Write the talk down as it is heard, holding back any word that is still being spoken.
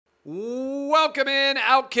Welcome in,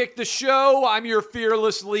 Outkick the Show. I'm your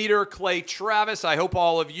fearless leader, Clay Travis. I hope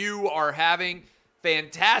all of you are having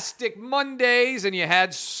fantastic Mondays and you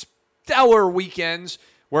had stellar weekends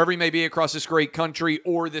wherever you may be across this great country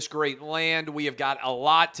or this great land. We have got a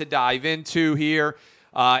lot to dive into here.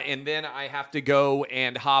 And then I have to go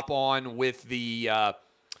and hop on with the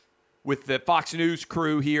Fox News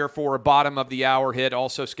crew here for a bottom of the hour hit,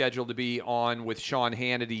 also scheduled to be on with Sean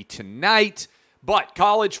Hannity tonight. But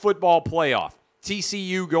college football playoff,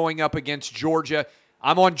 TCU going up against Georgia.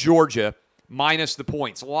 I'm on Georgia minus the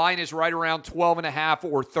points. Line is right around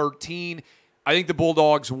 12.5 or 13. I think the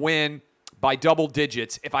Bulldogs win by double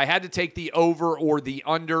digits. If I had to take the over or the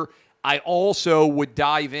under, I also would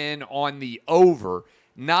dive in on the over.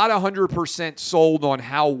 Not 100% sold on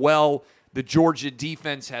how well the Georgia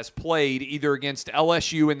defense has played, either against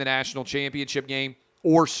LSU in the national championship game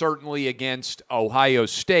or certainly against Ohio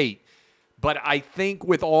State. But I think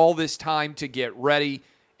with all this time to get ready,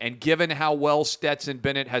 and given how well Stetson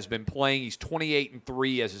Bennett has been playing, he's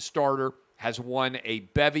 28-3 as a starter, has won a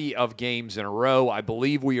bevy of games in a row. I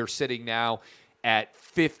believe we are sitting now at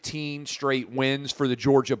 15 straight wins for the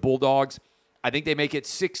Georgia Bulldogs. I think they make it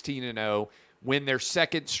 16-0, win their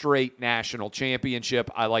second straight national championship.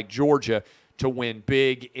 I like Georgia to win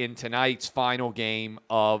big in tonight's final game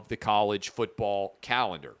of the college football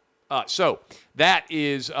calendar. So that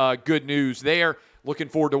is good news there. Looking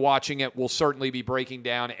forward to watching it. We'll certainly be breaking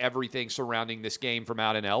down everything surrounding this game from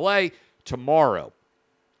out in L.A. tomorrow.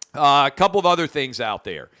 A couple of other things out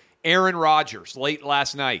there. Aaron Rodgers, late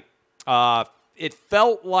last night. It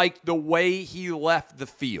felt like the way he left the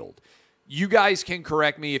field. You guys can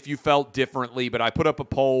correct me if you felt differently, but I put up a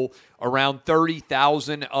poll. Around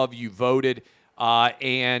 30,000 of you voted,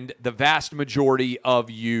 and the vast majority of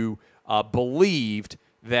you believed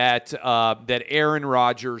that Aaron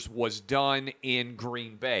Rodgers was done in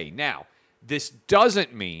Green Bay. Now, this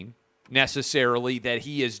doesn't mean necessarily that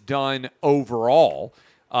he is done overall,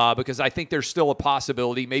 because I think there's still a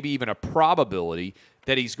possibility, maybe even a probability,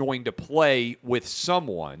 that he's going to play with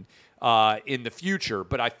someone in the future.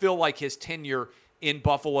 But I feel like his tenure in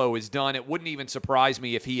Buffalo is done. It wouldn't even surprise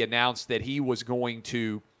me if he announced that he was going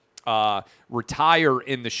to retire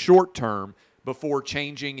in the short term before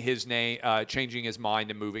changing his name, changing his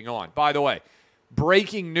mind and moving on. By the way,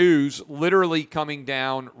 breaking news literally coming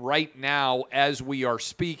down right now as we are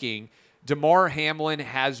speaking. Damar Hamlin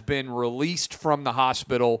has been released from the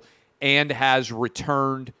hospital and has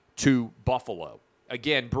returned to Buffalo.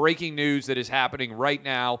 Again, breaking news that is happening right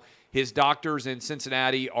now. His doctors in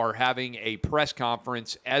Cincinnati are having a press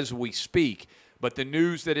conference as we speak. But the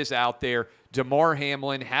news that is out there, Damar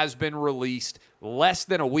Hamlin has been released less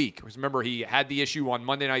than a week. Remember, he had the issue on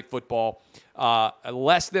Monday Night Football.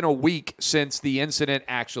 Less than a week since the incident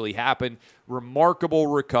actually happened. Remarkable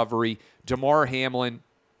recovery. Damar Hamlin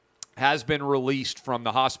has been released from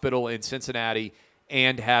the hospital in Cincinnati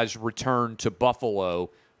and has returned to Buffalo,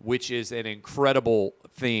 which is an incredible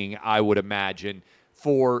thing, I would imagine,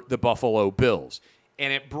 for the Buffalo Bills.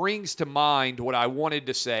 And it brings to mind what I wanted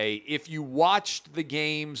to say. If you watched the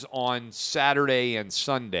games on Saturday and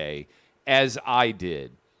Sunday, as I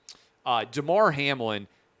did, Damar Hamlin,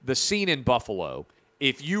 the scene in Buffalo,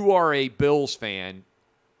 if you are a Bills fan,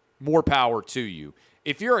 more power to you.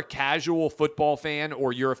 If you're a casual football fan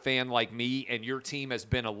or you're a fan like me and your team has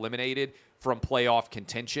been eliminated from playoff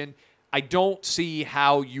contention, I don't see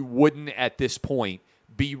how you wouldn't at this point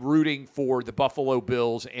be rooting for the Buffalo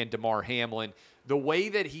Bills and Damar Hamlin. The way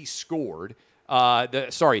that he scored,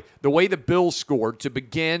 the way the Bills scored to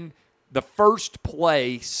begin the first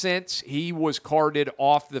play since he was carted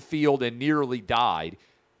off the field and nearly died,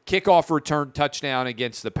 kickoff return touchdown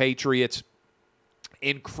against the Patriots.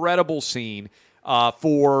 Incredible scene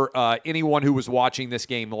for anyone who was watching this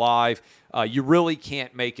game live. You really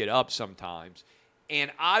can't make it up sometimes.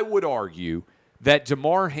 And I would argue that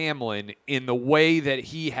Damar Hamlin, in the way that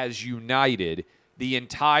he has united the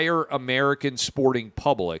entire American sporting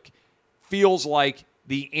public, feels like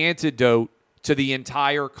the antidote to the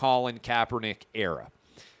entire Colin Kaepernick era.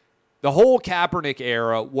 The whole Kaepernick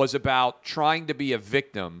era was about trying to be a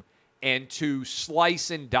victim and to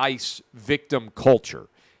slice and dice victim culture.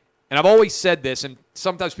 And I've always said this, and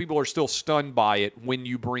sometimes people are still stunned by it when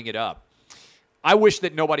you bring it up. I wish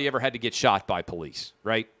that nobody ever had to get shot by police,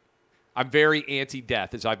 right? I'm very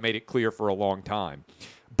anti-death, as I've made it clear for a long time.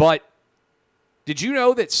 But did you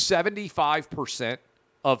know that 75%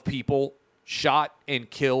 of people shot and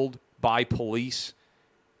killed by police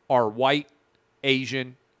are white,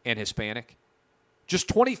 Asian, and Hispanic? Just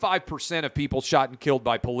 25% of people shot and killed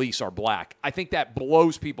by police are black. I think that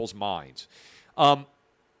blows people's minds.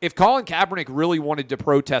 if Colin Kaepernick really wanted to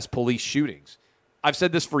protest police shootings, I've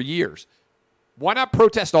said this for years, why not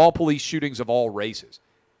protest all police shootings of all races?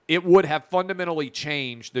 It would have fundamentally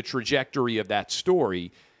changed the trajectory of that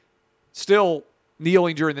story. Still,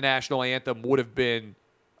 kneeling during the national anthem would have been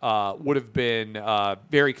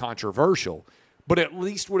very controversial, but at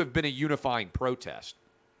least would have been a unifying protest.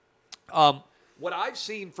 What I've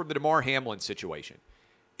seen from the Damar Hamlin situation,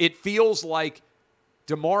 it feels like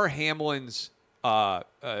Damar Hamlin's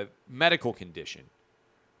medical condition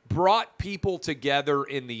brought people together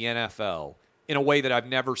in the NFL in a way that I've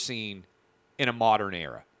never seen in a modern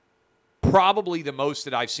era. Probably the most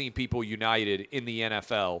that I've seen people united in the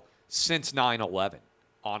NFL since 9/11,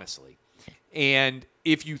 honestly. And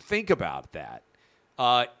if you think about that,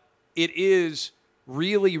 it is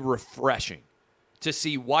really refreshing to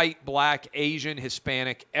see white, black, Asian,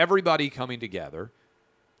 Hispanic, everybody coming together,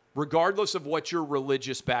 regardless of what your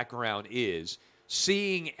religious background is,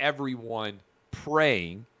 seeing everyone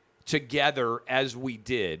praying together as we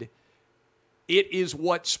did. It is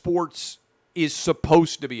what sports is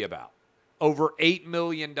supposed to be about. Over $8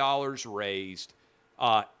 million raised.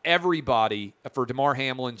 Everybody, for Damar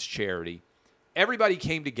Hamlin's charity, everybody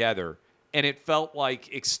came together, and it felt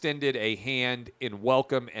like extended a hand in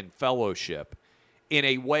welcome and fellowship in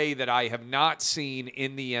a way that I have not seen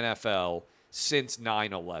in the NFL since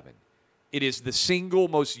 9/11. It is the single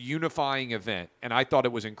most unifying event, and I thought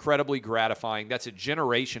it was incredibly gratifying. That's a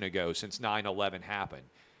generation ago since 9/11 happened.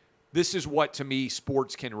 This is what, to me,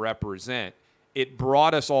 sports can represent. It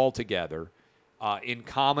brought us all together in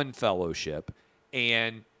common fellowship,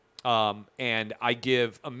 and I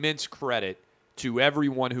give immense credit to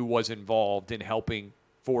everyone who was involved in helping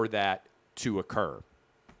for that to occur.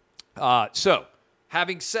 So,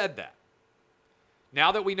 having said that,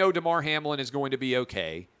 now that we know Damar Hamlin is going to be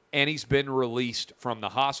okay and he's been released from the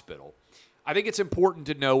hospital, I think it's important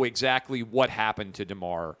to know exactly what happened to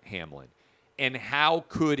Damar Hamlin and how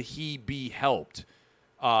could he be helped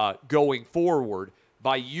going forward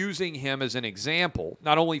by using him as an example,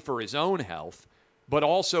 not only for his own health, but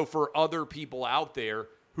also for other people out there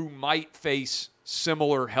who might face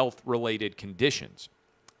similar health-related conditions.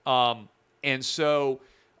 And so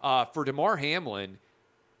for Damar Hamlin,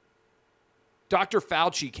 Dr.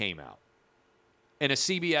 Fauci came out in a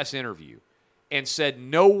CBS interview and said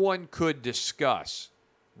no one could discuss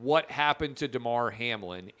what happened to Damar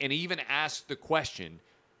Hamlin and even asked the question,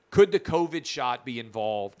 could the COVID shot be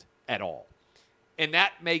involved at all? And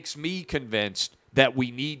that makes me convinced that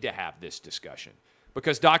we need to have this discussion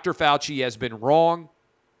because Dr. Fauci has been wrong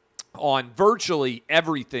on virtually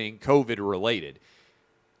everything COVID-related,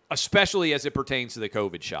 especially as it pertains to the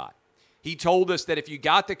COVID shot. He told us that if you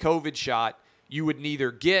got the COVID shot, you would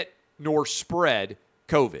neither get nor spread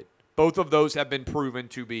COVID. Both of those have been proven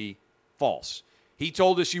to be false. He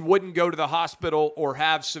told us you wouldn't go to the hospital or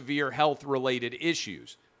have severe health-related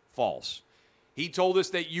issues. False. He told us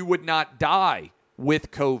that you would not die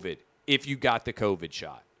with COVID if you got the COVID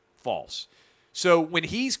shot. False. So when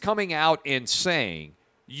he's coming out and saying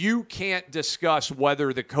you can't discuss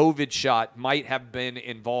whether the COVID shot might have been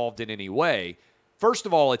involved in any way, first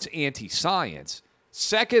of all, it's anti-science.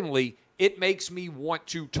 Secondly, it makes me want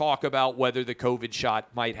to talk about whether the COVID shot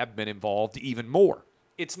might have been involved even more.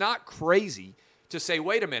 It's not crazy to say,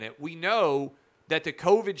 wait a minute, we know that the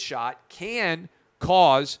COVID shot can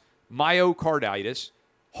cause myocarditis,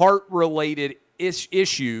 heart-related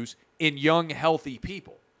issues in young, healthy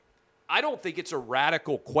people. I don't think it's a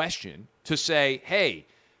radical question to say, hey,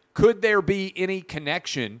 could there be any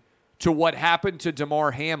connection to what happened to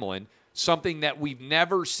Damar Hamlin, something that we've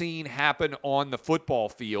never seen happen on the football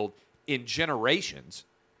field in generations,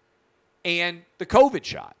 and the COVID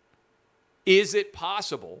shot? Is it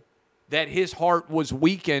possible that his heart was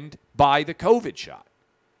weakened by the COVID shot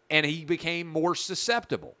and he became more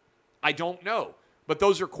susceptible? I don't know, but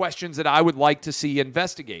those are questions that I would like to see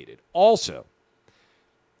investigated. Also,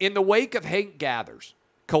 in the wake of Hank Gathers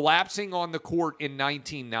collapsing on the court in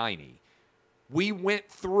 1990, we went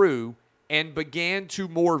through and began to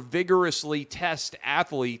more vigorously test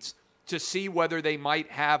athletes to see whether they might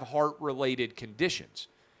have heart-related conditions.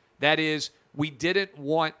 That is, we didn't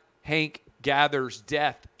want Hank Gathers'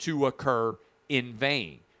 death to occur in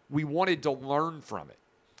vain. We wanted to learn from it.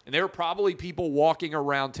 And there are probably people walking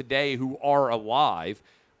around today who are alive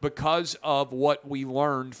because of what we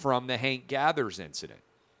learned from the Hank Gathers incident.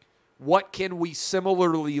 What can we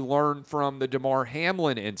similarly learn from the Damar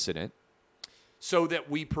Hamlin incident so that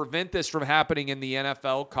we prevent this from happening in the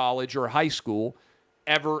NFL, college, or high school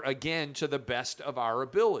ever again to the best of our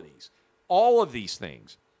abilities? All of these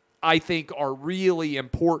things, I think, are really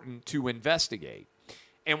important to investigate.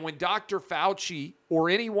 And when Dr. Fauci or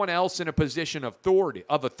anyone else in a position of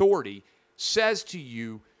authority says to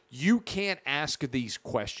you, you can't ask these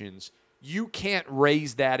questions, you can't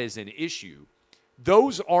raise that as an issue,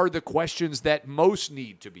 those are the questions that most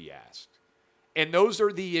need to be asked. And those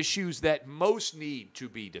are the issues that most need to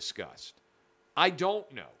be discussed. I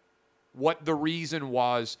don't know what the reason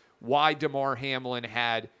was why Damar Hamlin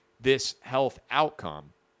had this health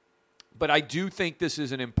outcome, but I do think this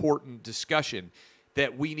is an important discussion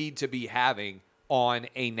that we need to be having on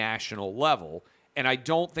a national level. And I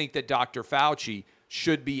don't think that Dr. Fauci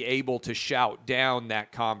should be able to shout down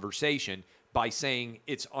that conversation by saying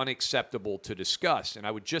it's unacceptable to discuss. And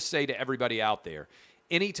I would just say to everybody out there,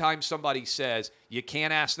 anytime somebody says you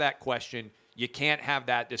can't ask that question, you can't have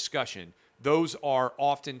that discussion, those are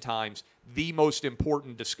oftentimes the most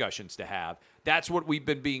important discussions to have. That's what we've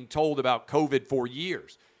been being told about COVID for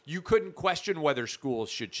years. You couldn't question whether schools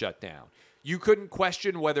should shut down. You couldn't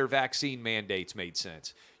question whether vaccine mandates made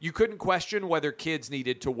sense. You couldn't question whether kids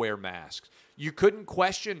needed to wear masks. You couldn't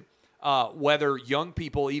question whether young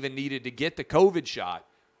people even needed to get the COVID shot.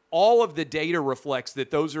 All of the data reflects that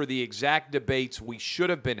those are the exact debates we should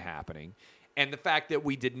have been happening. And the fact that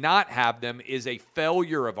we did not have them is a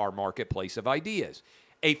failure of our marketplace of ideas.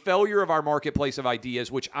 A failure of our marketplace of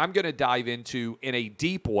ideas, which I'm going to dive into in a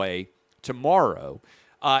deep way tomorrow.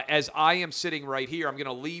 As I am sitting right here, I'm going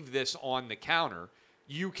to leave this on the counter.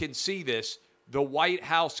 You can see this, the White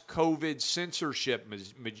House COVID censorship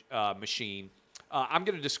machine. I'm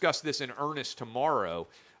going to discuss this in earnest tomorrow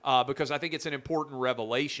because I think it's an important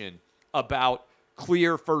revelation about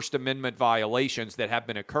clear First Amendment violations that have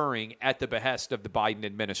been occurring at the behest of the Biden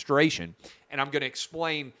administration. And I'm going to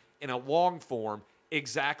explain in a long form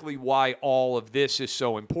exactly why all of this is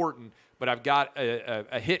so important. But I've got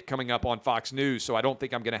a hit coming up on Fox News, so I don't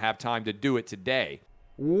think I'm going to have time to do it today.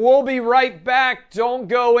 We'll be right back. Don't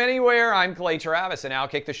go anywhere. I'm Clay Travis, and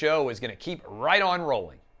Outkick the Show is going to keep right on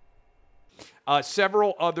rolling.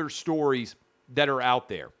 Several other stories that are out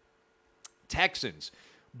there. Texans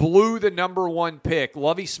blew the number one pick.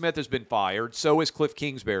 Lovie Smith has been fired. So is Cliff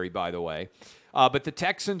Kingsbury, by the way. But the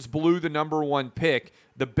Texans blew the number one pick.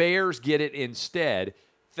 The Bears get it instead,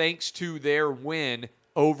 thanks to their win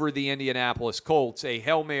over the Indianapolis Colts. A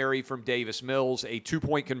Hail Mary from Davis Mills, a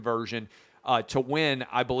two-point conversion to win.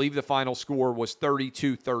 I believe the final score was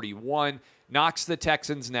 32-31. Knocks the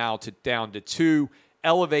Texans now down to 2,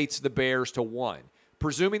 elevates the Bears to 1.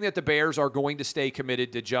 Presuming that the Bears are going to stay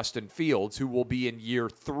committed to Justin Fields, who will be in year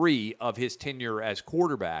 3 of his tenure as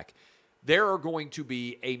quarterback, there are going to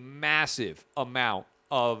be a massive amount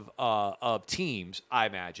of teams, I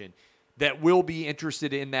imagine, that will be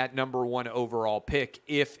interested in that number one overall pick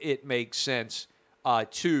if it makes sense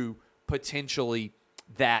to potentially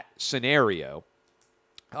that scenario.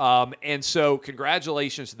 And so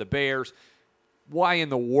congratulations to the Bears. Why in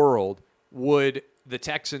the world would the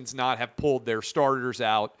Texans not have pulled their starters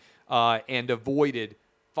out and avoided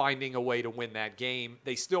finding a way to win that game?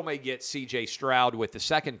 They still may get C.J. Stroud with the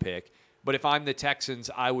second pick, but if I'm the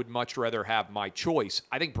Texans, I would much rather have my choice.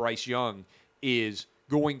 I think Bryce Young is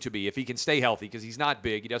going to be, if he can stay healthy, because he's not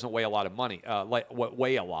big, he doesn't weigh a lot of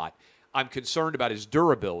weigh a lot. I'm concerned about his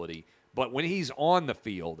durability, but when he's on the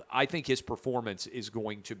field, I think his performance is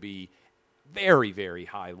going to be very, very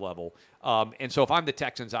high level. And so if I'm the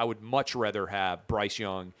Texans, I would much rather have Bryce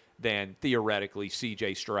Young than theoretically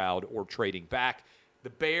C.J. Stroud or trading back. The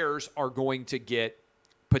Bears are going to get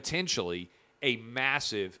potentially a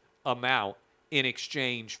massive amount in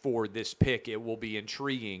exchange for this pick. It will be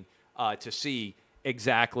intriguing to see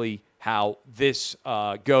exactly how this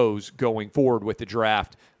goes going forward with the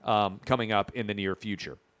draft coming up in the near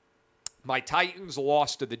future. My Titans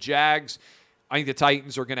lost to the Jags. I think the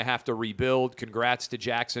Titans are going to have to rebuild. Congrats to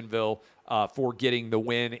Jacksonville for getting the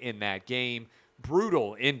win in that game.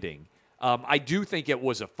 Brutal ending. I do think it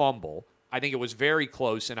was a fumble. I think it was very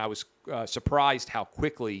close, and I was surprised how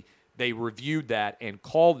quickly they reviewed that and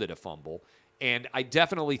called it a fumble. And I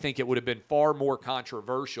definitely think it would have been far more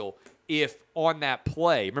controversial if on that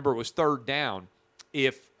play, remember it was third down,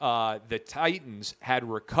 if the Titans had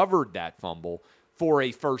recovered that fumble for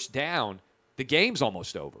a first down, the game's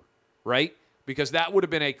almost over, right? Because that would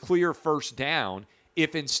have been a clear first down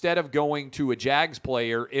if instead of going to a Jags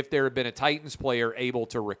player, if there had been a Titans player able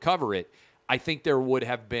to recover it. I think there would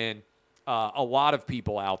have been a lot of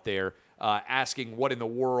people out there asking what in the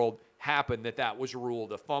world happened that was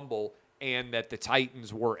ruled a fumble and that the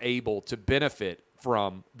Titans were able to benefit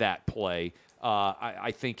from that play.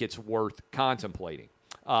 I think it's worth contemplating.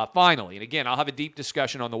 finally. And again, I'll have a deep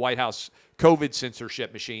discussion on the White House COVID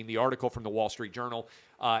censorship machine, the article from the Wall Street Journal.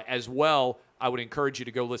 As well, I would encourage you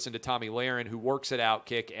to go listen to Tommy Lahren, who works at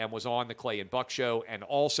Outkick and was on the Clay and Buck show, and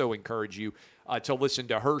also encourage you to listen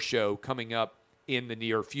to her show coming up in the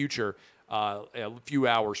near future, a few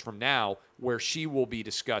hours from now, where she will be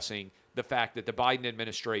discussing the fact that the Biden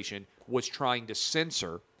administration was trying to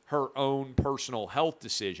censor her own personal health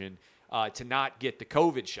decision to not get the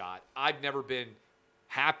COVID shot. I've never been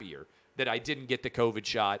happier that I didn't get the COVID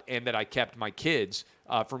shot and that I kept my kids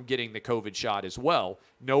from getting the COVID shot as well.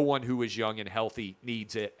 No one who is young and healthy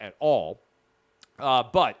needs it at all.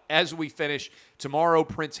 But as we finish, tomorrow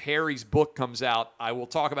Prince Harry's book comes out. I will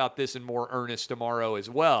talk about this in more earnest tomorrow as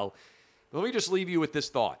well. Let me just leave you with this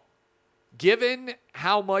thought. Given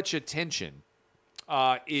how much attention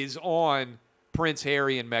is on Prince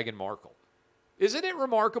Harry and Meghan Markle, isn't it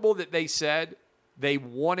remarkable that they said they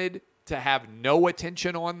wanted to have no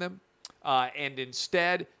attention on them, and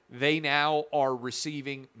instead they now are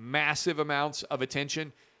receiving massive amounts of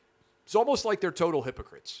attention? It's almost like they're total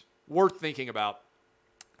hypocrites. Worth thinking about.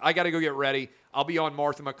 I got to go get ready. I'll be on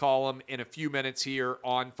Martha McCallum in a few minutes here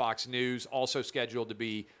on Fox News, also scheduled to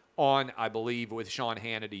be on, I believe, with Sean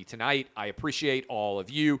Hannity tonight. I appreciate all of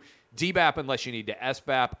you. DBAP unless you need to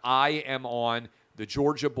SBAP. I am on the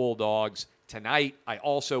Georgia Bulldogs tonight. I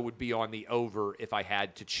also would be on the over if I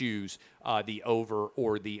had to choose the over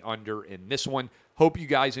or the under in this one. Hope you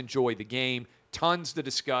guys enjoy the game. Tons to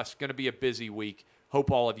discuss. Going to be a busy week.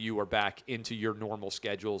 Hope all of you are back into your normal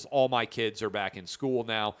schedules. All my kids are back in school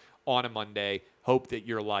now on a Monday. Hope that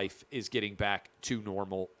your life is getting back to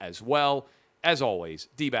normal as well. As always,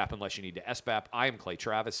 DBAP unless you need to SBAP. I am Clay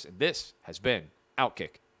Travis, and this has been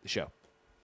Outkick, the show.